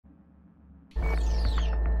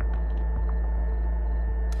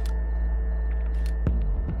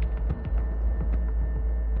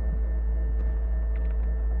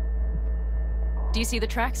you see the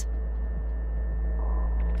tracks?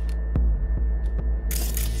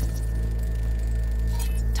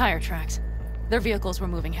 Tire tracks. Their vehicles were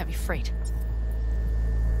moving heavy freight.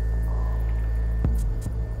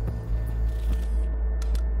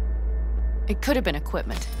 It could have been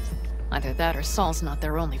equipment. Either that or Saul's not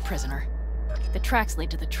their only prisoner. The tracks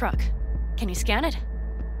lead to the truck. Can you scan it?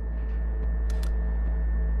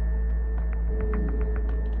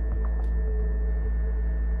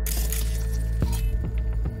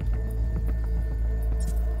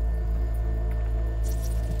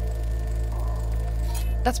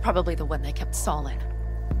 That's probably the one they kept Saul in.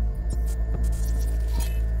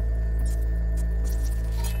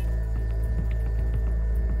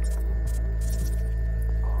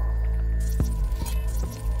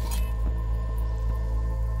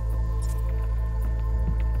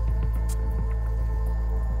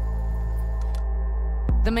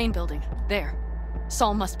 The main building. There.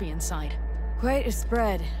 Saul must be inside. Quite a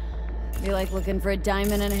spread. Be like looking for a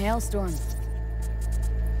diamond in a hailstorm.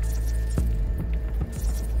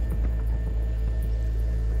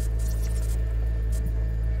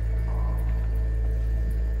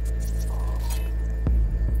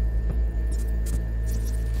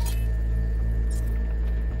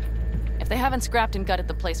 If they haven't scrapped and gutted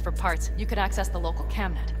the place for parts, you could access the local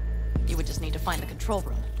camnet. You would just need to find the control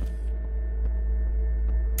room.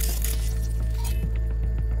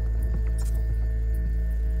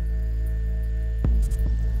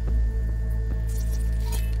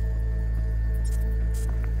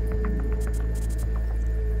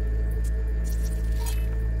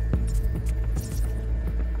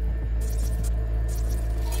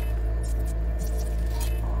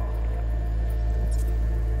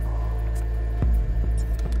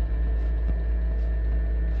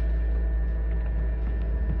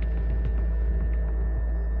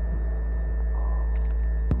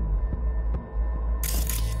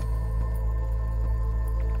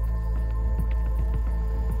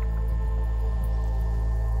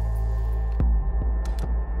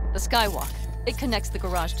 The skywalk. It connects the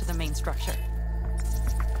garage to the main structure.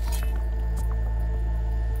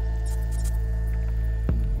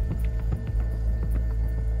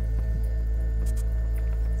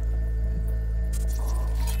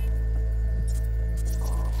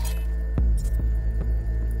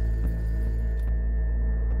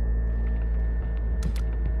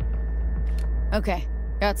 Okay,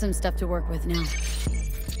 got some stuff to work with now.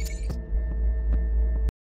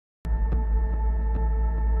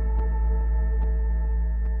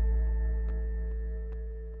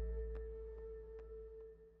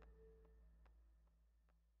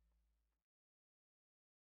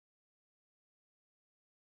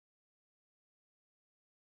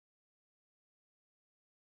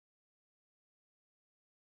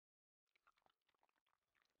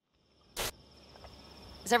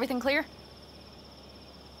 Is everything clear?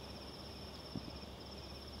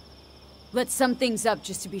 Let's sum things up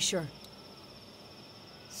just to be sure.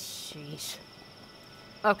 Sheesh.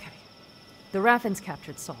 Okay. The Raffens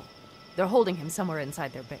captured Saul. They're holding him somewhere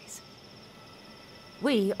inside their base.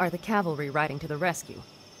 We are the cavalry riding to the rescue,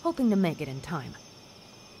 hoping to make it in time.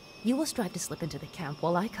 You will strive to slip into the camp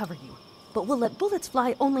while I cover you, but we'll let bullets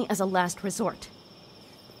fly only as a last resort.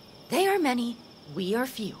 They are many, we are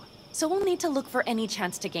few, so we'll need to look for any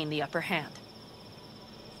chance to gain the upper hand.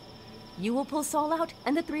 You will pull Saul out,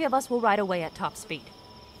 and the three of us will ride away at top speed.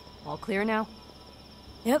 All clear now?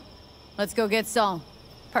 Yep. Let's go get Saul.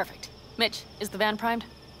 Perfect. Mitch, is the van primed?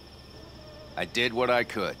 I did what I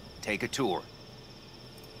could. Take a tour.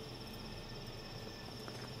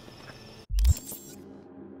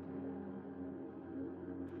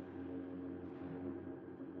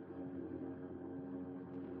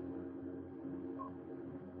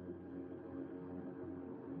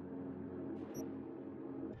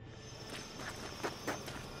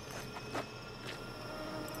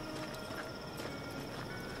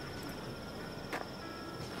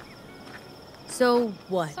 So,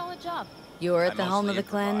 what? Solid job. You're at I the helm of mostly the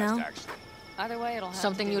clan improvised, now? actually. Either way, it'll have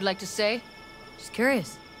Something to do. you'd like to say? Just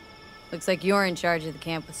curious. Looks like you're in charge of the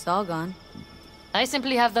camp with Saul gone. I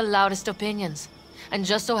simply have the loudest opinions. And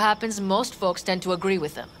just so happens most folks tend to agree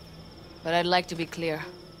with them. But I'd like to be clear.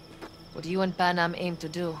 What you and Panam aim to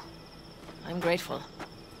do, I'm grateful.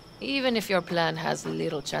 Even if your plan has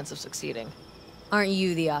little chance of succeeding. Aren't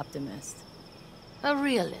you the optimist? A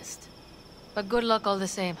realist. But good luck all the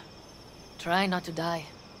same. Try not to die.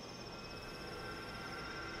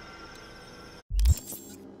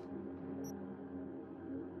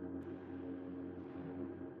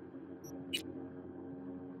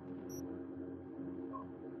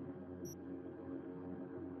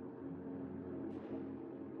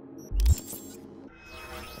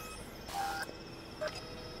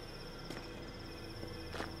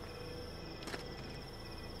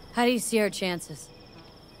 How do you see our chances?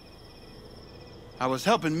 I was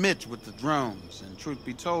helping Mitch with the drones, and truth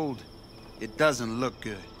be told, it doesn't look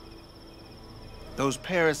good. Those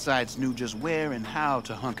parasites knew just where and how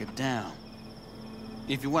to hunker down.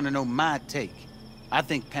 If you want to know my take, I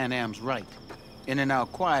think Pan Am's right. In and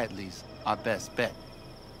out quietly's our best bet.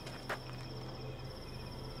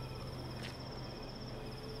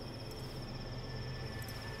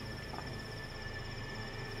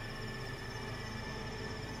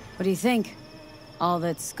 What do you think? All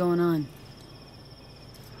that's going on.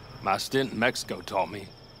 My stint in Mexico taught me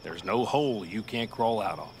there's no hole you can't crawl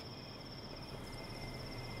out of.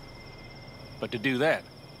 But to do that,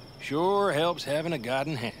 sure helps having a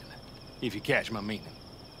guiding hand, if you catch my meaning.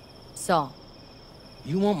 Saul.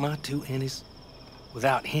 You want my two Ennis?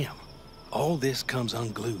 Without him, all this comes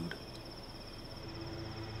unglued.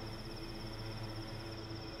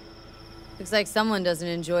 Looks like someone doesn't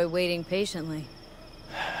enjoy waiting patiently.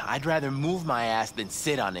 I'd rather move my ass than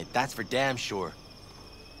sit on it, that's for damn sure.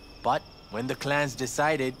 But when the clan's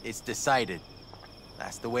decided, it's decided.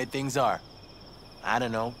 That's the way things are. I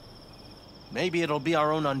don't know. Maybe it'll be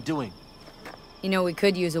our own undoing. You know, we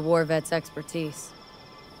could use a war vet's expertise.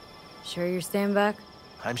 Sure you're staying back?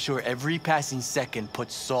 I'm sure every passing second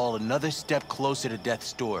puts Saul another step closer to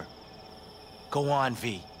death's door. Go on,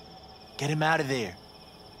 V. Get him out of there.